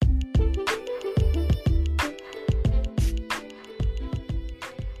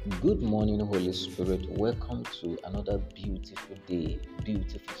Good morning, Holy Spirit. Welcome to another beautiful day,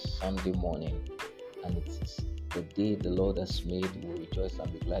 beautiful Sunday morning. And it is the day the Lord has made. We will rejoice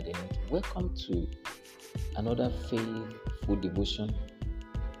and be glad in it. Welcome to another faithful devotion,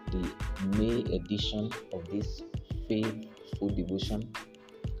 the May edition of this faithful devotion.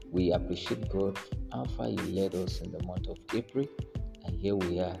 We appreciate God how far He led us in the month of April, and here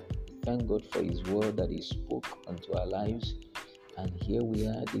we are. Thank God for His word that He spoke unto our lives. And here we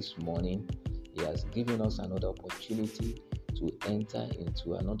are this morning. He has given us another opportunity to enter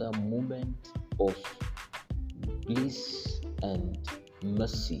into another moment of bliss and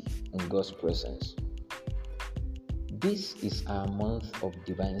mercy in God's presence. This is our month of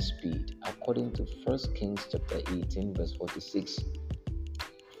divine speed, according to 1 Kings chapter 18, verse 46.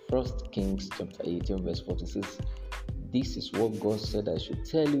 1 Kings chapter 18, verse 46. This is what God said I should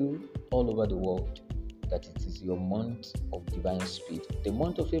tell you all over the world, that it is your month of divine speed. The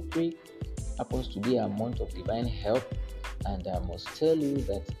month of April happens to be a month of divine help, and I must tell you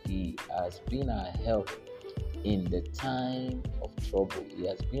that He has been our help in the time of trouble. He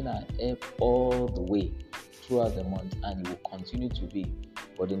has been our help all the way throughout the month, and He will continue to be.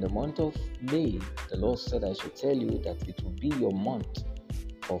 But in the month of May, the Lord said I should tell you that it will be your month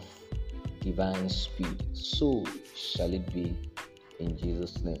of divine speed. So shall it be in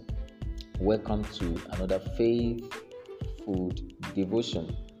Jesus' name. Welcome to another faithful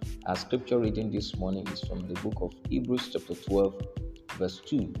devotion. Our scripture reading this morning is from the book of Hebrews chapter 12, verse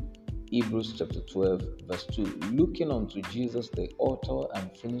 2. Hebrews chapter 12, verse 2. Looking unto Jesus, the author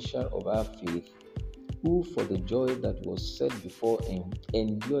and finisher of our faith, who for the joy that was set before Him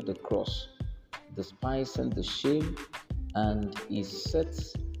endured the cross, despising the shame, and is set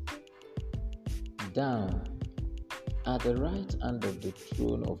down at the right hand of the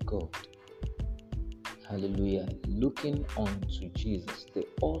throne of God. Hallelujah. Looking unto Jesus, the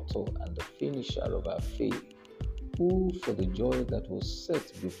author and the finisher of our faith, who for the joy that was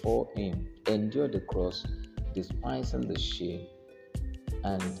set before Him endured the cross, despising the shame,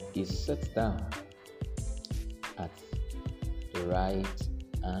 and is set down at the right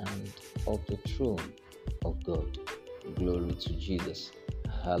hand of the throne of God. Glory to Jesus.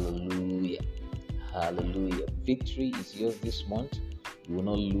 Hallelujah. Hallelujah. Victory is yours this month. You will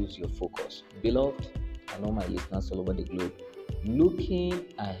not lose your focus. Beloved, I know my listeners all over the globe, looking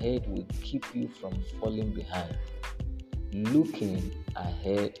ahead will keep you from falling behind. Looking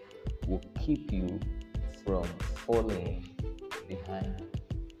ahead will keep you from falling behind.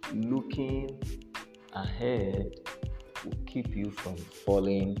 Looking ahead will keep you from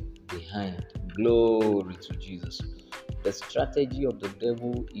falling behind. Glory to Jesus. The strategy of the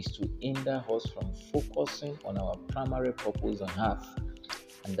devil is to hinder us from focusing on our primary purpose on earth,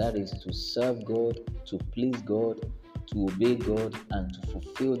 and that is to serve God, to please God, to obey God, and to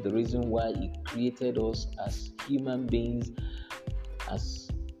fulfill the reason why He created us as human beings, as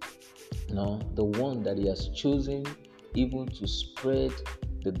the one that He has chosen even to spread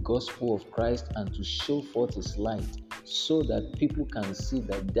the gospel of Christ and to show forth His light, so that people can see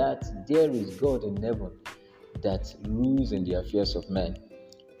that there is God in heaven that rules in the affairs of men.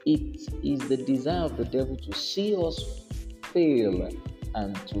 It is the desire of the devil to see us fail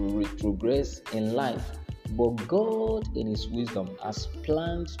and to retrogress in life. But God, in His wisdom, has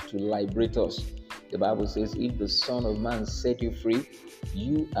planned to liberate us. The Bible says, if the Son of Man set you free,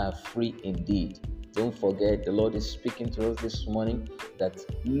 you are free indeed. Don't forget, the Lord is speaking to us this morning that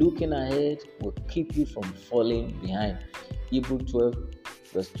looking ahead will keep you from falling behind. Hebrews 12,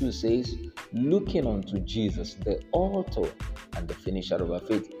 verse 2 says, looking unto Jesus, the author and the finisher of our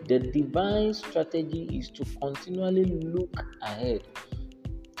faith. The divine strategy is to continually look ahead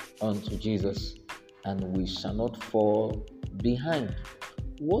unto Jesus, and we shall not fall behind.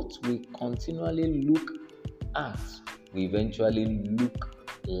 What we continually look at, we eventually look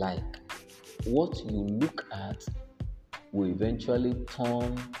like. What you look at will eventually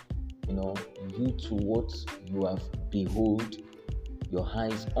turn you to what you have behold your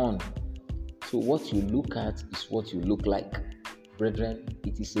eyes on. So what you look at is what you look like. Brethren,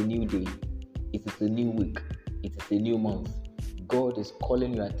 it is a new day. It is a new week. It is a new month. God is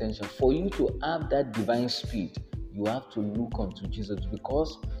calling your attention. For you to have that divine speed, you have to look unto Jesus,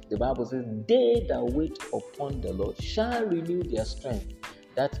 because the Bible says, they that wait upon the Lord shall renew their strength.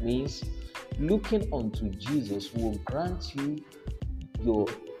 That means looking unto Jesus will grant you your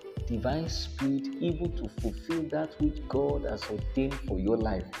divine speed, even to fulfill that which God has ordained for your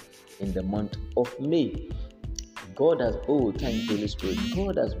life in the month of May. Thank you, Holy Spirit.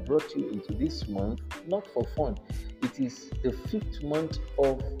 God has brought you into this month not for fun. It is the 5th month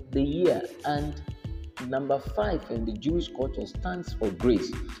of the year, and Number 5 in the Jewish culture stands for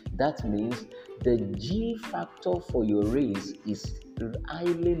grace. That means the G factor for your race is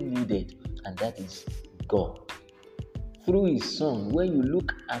highly needed, and that is God. Through his son, when you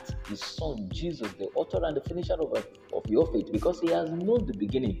look at his son, Jesus, the author and the finisher of your faith, because he has known the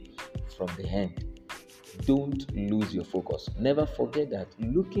beginning from the end. Don't lose your focus. Never forget that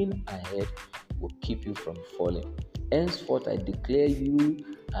looking ahead will keep you from falling. Henceforth, I declare you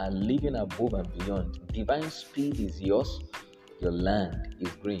are living above and beyond. Divine speed is yours. Your land is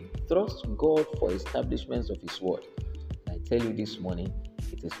green. Trust God for establishments of His word. I tell you this morning,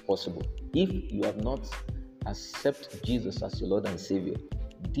 it is possible. If you have not accepted Jesus as your Lord and Savior,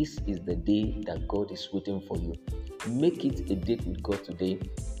 this is the day that God is waiting for you. Make it a date with God today.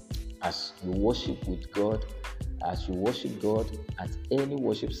 As you worship with God, as you worship God at any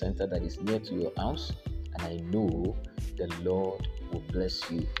worship center that is near to your house, and I know the Lord will bless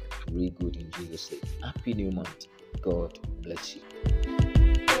you real good in Jesus' name. Happy new month. God bless you.